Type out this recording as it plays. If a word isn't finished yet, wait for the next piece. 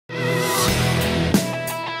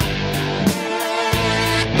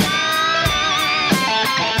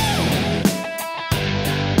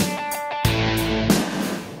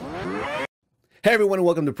Hey everyone, and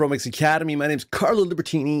welcome to ProMix Academy. My name is Carlo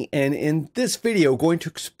Libertini, and in this video, going to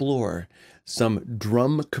explore some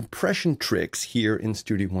drum compression tricks here in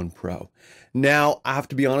Studio One Pro. Now, I have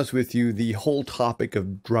to be honest with you, the whole topic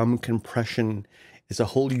of drum compression is a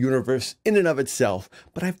whole universe in and of itself,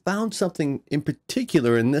 but I found something in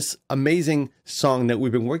particular in this amazing song that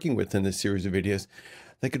we've been working with in this series of videos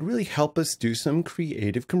that could really help us do some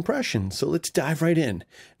creative compression. So let's dive right in.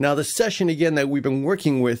 Now, the session again that we've been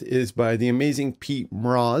working with is by the amazing Pete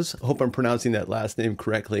Mraz. I hope I'm pronouncing that last name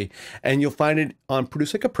correctly. And you'll find it on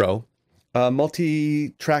Produce Like a Pro,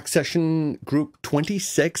 multi-track session group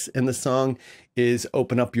 26, and the song is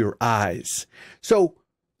Open Up Your Eyes. So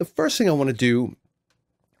the first thing I want to do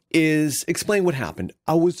is explain what happened.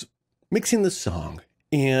 I was mixing the song,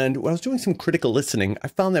 and when I was doing some critical listening, I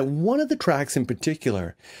found that one of the tracks in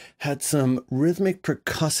particular had some rhythmic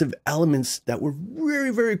percussive elements that were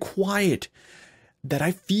very, very quiet that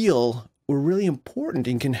I feel were really important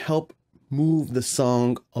and can help move the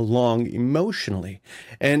song along emotionally.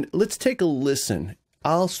 And let's take a listen.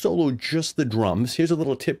 I'll solo just the drums. Here's a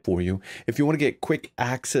little tip for you. If you want to get quick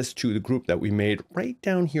access to the group that we made, right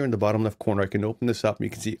down here in the bottom left corner, I can open this up and you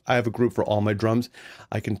can see I have a group for all my drums.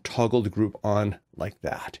 I can toggle the group on like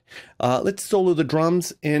that. Let's solo the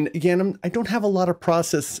drums. And again, I don't have a lot of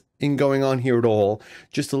processing going on here at all.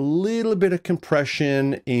 Just a little bit of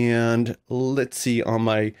compression and let's see on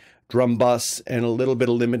my drum bus and a little bit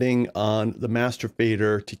of limiting on the master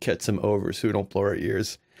fader to catch some over so we don't blow our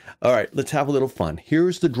ears. All right, let's have a little fun.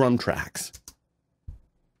 Here's the drum tracks.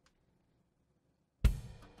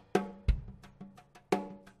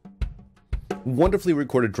 Wonderfully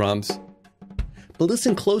recorded drums, but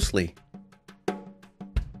listen closely.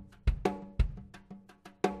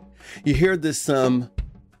 You hear this open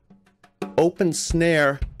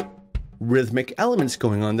snare rhythmic elements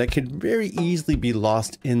going on that could very easily be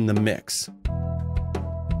lost in the mix.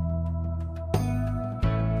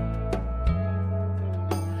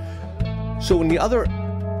 So when the other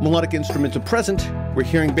melodic instruments are present, we're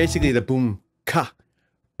hearing basically the boom, ka,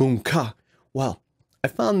 boom, ka. Well, I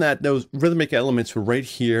found that those rhythmic elements were right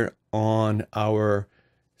here on our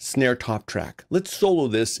snare top track. Let's solo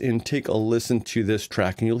this and take a listen to this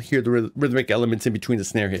track, and you'll hear the rhythmic elements in between the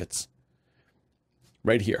snare hits.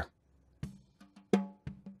 Right here.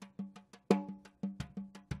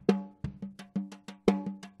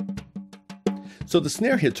 So the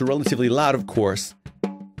snare hits are relatively loud, of course,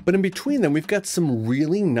 but in between them, we've got some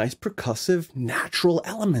really nice percussive natural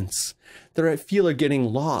elements that I feel are getting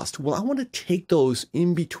lost. Well, I want to take those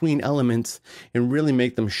in between elements and really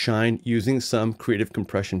make them shine using some creative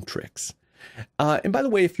compression tricks. And by the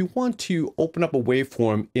way, if you want to open up a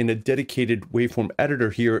waveform in a dedicated waveform editor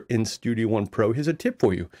here in Studio One Pro, here's a tip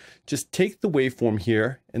for you. Just take the waveform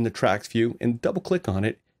here in the tracks view and double click on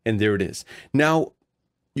it, and there it is. Now,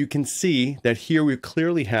 you can see that here we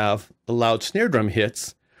clearly have the loud snare drum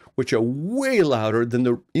hits, which are way louder than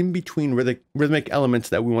the in-between rhythmic elements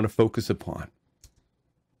that we want to focus upon.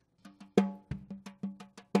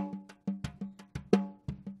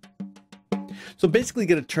 So basically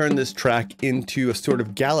going to turn this track into a sort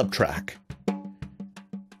of gallop track,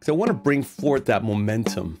 because I want to bring forth that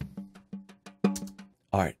momentum.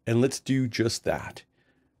 All right, and let's do just that.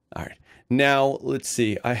 All right, now let's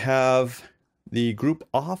see, I have the group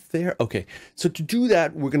off there. Okay, so to do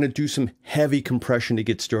that, we're going to do some heavy compression to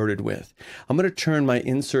get started with. I'm going to turn my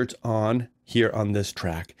inserts on here on this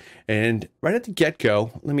track. And right at the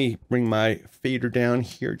get-go, let me bring my fader down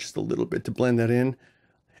here just a little bit to blend that in.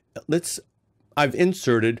 I've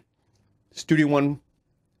inserted Studio One.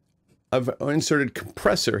 I've inserted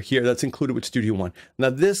compressor here that's included with Studio One. Now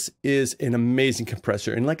this is an amazing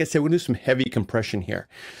compressor. And like I said, we're gonna do some heavy compression here.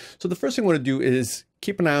 So the first thing I wanna do is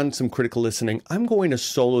keep an eye on some critical listening. I'm going to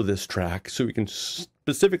solo this track so we can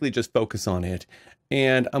specifically just focus on it.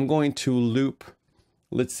 And I'm going to loop,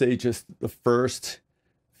 let's say just the first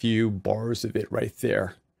few bars of it right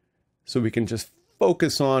there. So we can just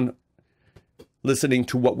focus on listening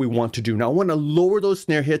to what we want to do. Now I wanna lower those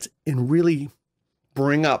snare hits and really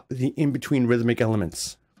bring up the in-between rhythmic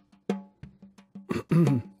elements.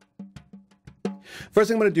 First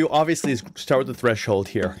thing I'm going to do, obviously, is start with the threshold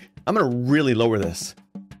here. I'm going to really lower this.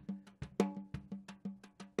 You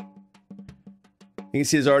can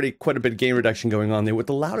see there's already quite a bit of gain reduction going on there with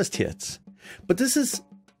the loudest hits. But this is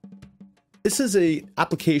a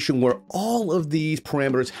application where all of these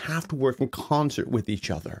parameters have to work in concert with each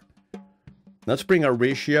other. Let's bring our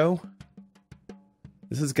ratio.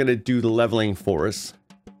 This is going to do the leveling for us.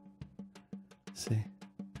 Let's see.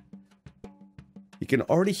 You can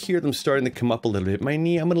already hear them starting to come up a little bit. My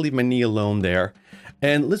knee, I'm going to leave my knee alone there.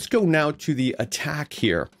 And let's go now to the attack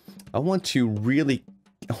here. I want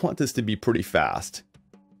this to be pretty fast.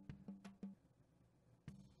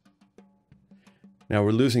 Now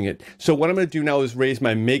we're losing it. So what I'm going to do now is raise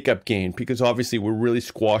my makeup gain, because obviously we're really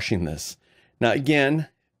squashing this. Now again,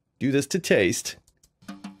 do this to taste.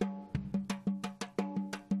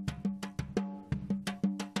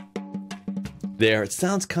 There, it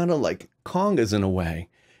sounds kind of like congas in a way,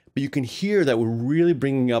 but you can hear that we're really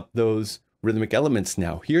bringing up those rhythmic elements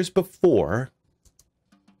now. Here's before.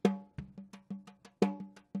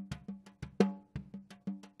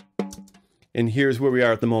 And here's where we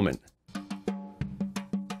are at the moment.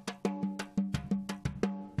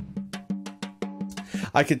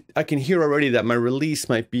 I can hear already that my release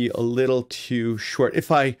might be a little too short.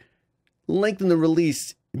 If I lengthen the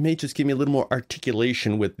release, it may just give me a little more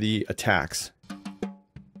articulation with the attacks.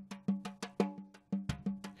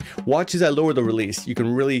 Watch as I lower the release. You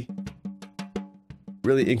can really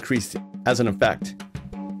increase as an effect.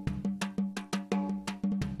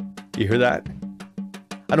 You hear that?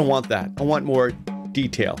 I don't want that. I want more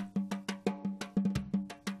detail.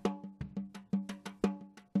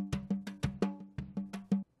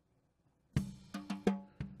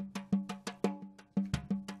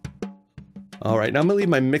 All right, now I'm gonna leave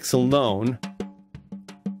my mix alone.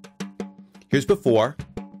 Here's before.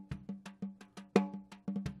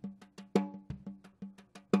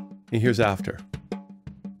 And here's after.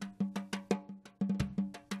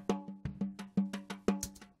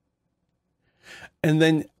 And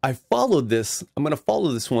then I followed this, I'm gonna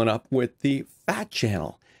follow this one up with the fat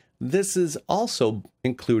channel. This is also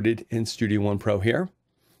included in Studio One Pro here.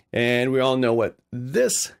 And we all know what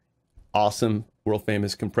this awesome world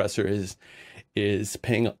famous compressor is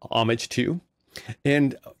paying homage to.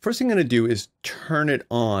 And first thing I'm going to do is turn it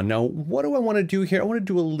on. Now, what do I want to do here? I want to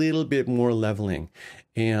do a little bit more leveling.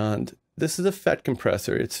 And this is a FET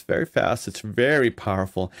compressor. It's very fast. It's very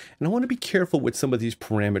powerful. And I want to be careful with some of these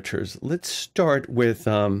parameters. Let's start with,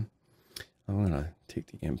 I'm going to take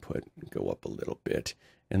the input and go up a little bit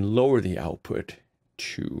and lower the output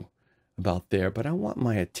to about there. But I want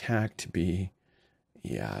my attack to be,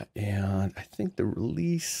 yeah, and I think the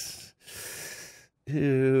release...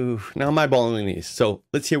 Ew. Now I'm eyeballing these. So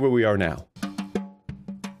let's hear where we are now.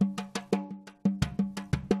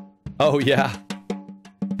 Oh yeah.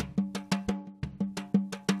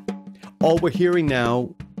 All we're hearing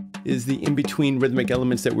now is the in-between rhythmic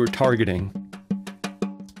elements that we're targeting.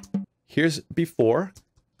 Here's before.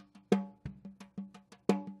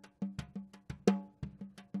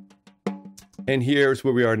 And here's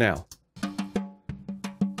where we are now.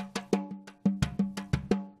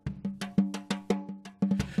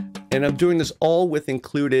 And I'm doing this all with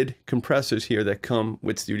included compressors here that come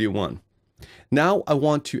with Studio One. Now I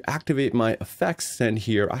want to activate my effects send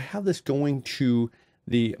here. I have this going to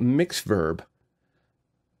the mix verb.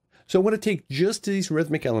 So I want to take just these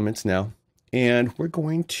rhythmic elements now, and we're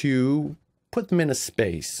going to put them in a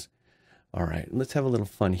space. All right, let's have a little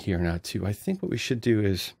fun here now too. I think what we should do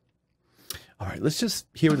is, all right, let's just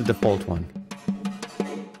hear the default one.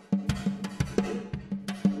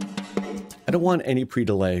 I don't want any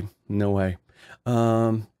pre-delay, no way.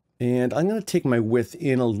 And I'm going to take my width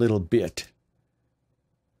in a little bit.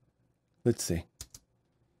 Let's see.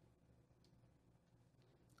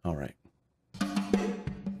 All right.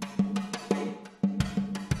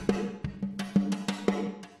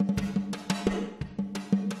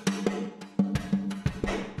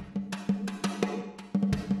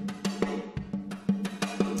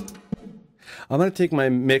 I'm going to take my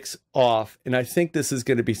mix off, and I think this is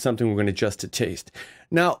going to be something we're going to adjust to taste.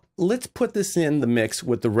 Now, let's put this in the mix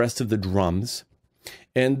with the rest of the drums.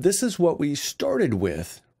 And this is what we started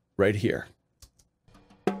with right here.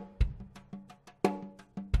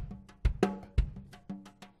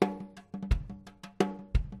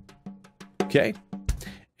 Okay,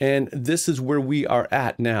 and this is where we are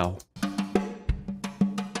at now. So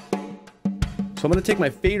I'm going to take my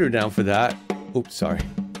fader down for that. Oops, sorry.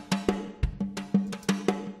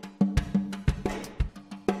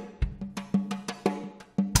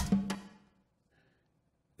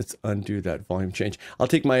 Let's undo that volume change. I'll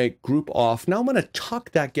take my group off. Now I'm going to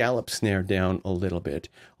tuck that gallop snare down a little bit.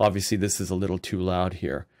 Obviously, this is a little too loud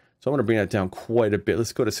here. So I'm going to bring that down quite a bit.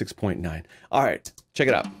 Let's go to 6.9. All right, check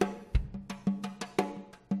it out.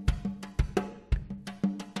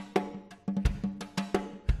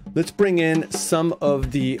 Let's bring in some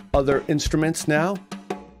of the other instruments now.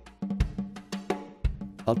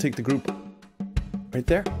 I'll take the group right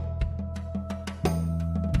there.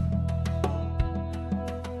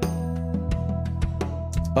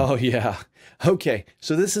 Oh yeah. Okay,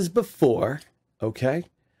 so this is before, okay?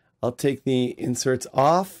 I'll take the inserts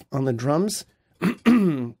off on the drums.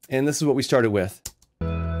 And this is what we started with.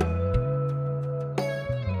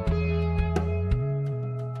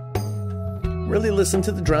 Really listen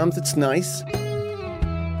to the drums, it's nice.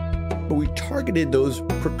 But we targeted those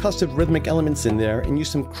percussive rhythmic elements in there and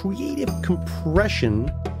used some creative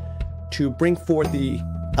compression to bring forth the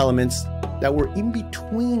elements that were in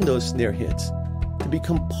between those snare hits to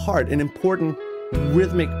become an important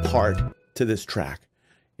rhythmic part to this track.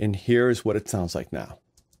 And here's what it sounds like now.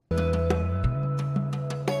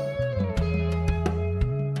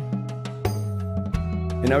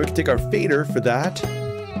 And now we can take our fader for that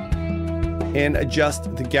and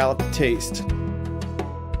adjust the gallop taste.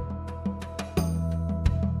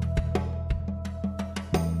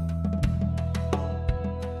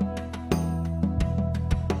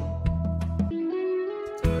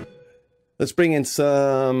 Let's bring in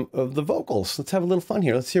some of the vocals. Let's have a little fun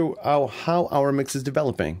here. Let's hear how our mix is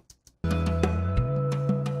developing.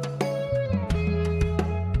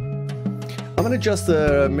 I'm going to adjust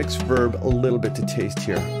the mix verb a little bit to taste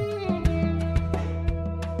here. Have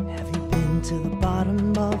you been to the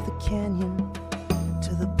bottom of the canyon,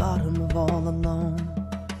 to the bottom of all alone?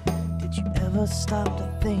 Did you ever stop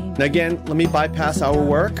to think? Now again, let me bypass our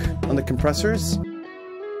work on the compressors.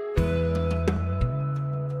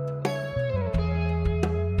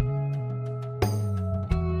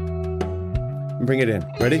 Bring it in.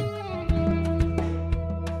 Ready? Have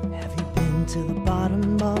you been to the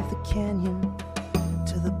bottom of the canyon,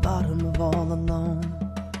 to the bottom of all alone?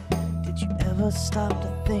 Did you ever stop to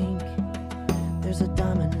think there's a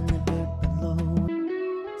diamond in the dirt below?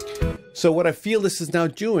 So what I feel this is now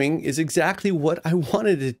doing is exactly what I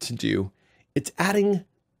wanted it to do. It's adding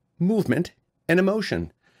movement and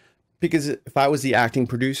emotion. Because if I was the acting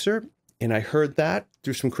producer and I heard that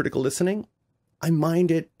through some critical listening, I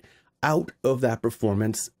mined it out of that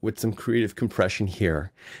performance with some creative compression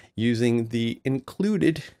here using the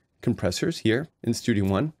included compressors here in Studio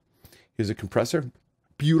One. Here's a compressor,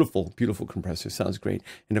 beautiful, beautiful compressor, sounds great.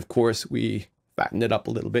 And of course we fattened it up a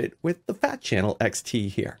little bit with the Fat Channel XT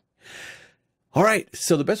here. All right,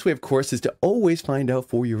 so the best way of course is to always find out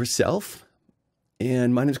for yourself.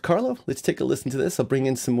 And my name is Carlo. Let's take a listen to this. I'll bring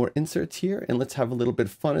in some more inserts here and let's have a little bit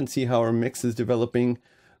of fun and see how our mix is developing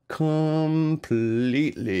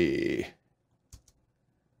completely.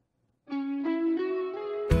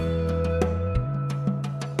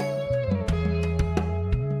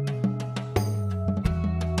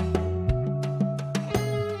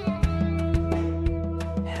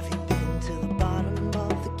 Have you been to the bottom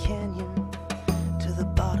of the canyon, to the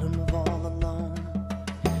bottom of all alone?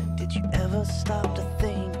 Did you ever stop to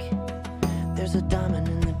think there's a diamond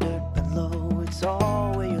in the dirt below? It's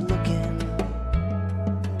all where you're looking.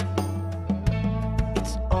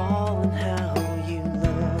 All in how you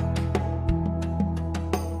look.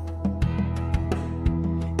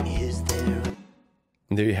 Is there?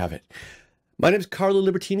 And there you have it. My name is Carlo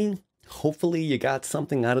Libertini. Hopefully you got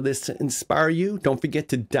something out of this to inspire you. Don't forget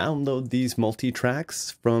to download these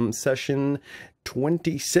multi-tracks from session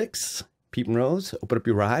 26. Pete and Rose, open up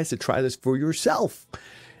your eyes to try this for yourself.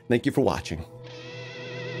 Thank you for watching.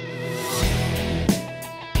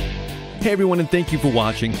 Hey everyone, and thank you for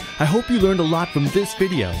watching. I hope you learned a lot from this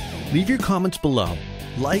video. Leave your comments below.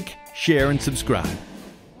 Like, share, and subscribe.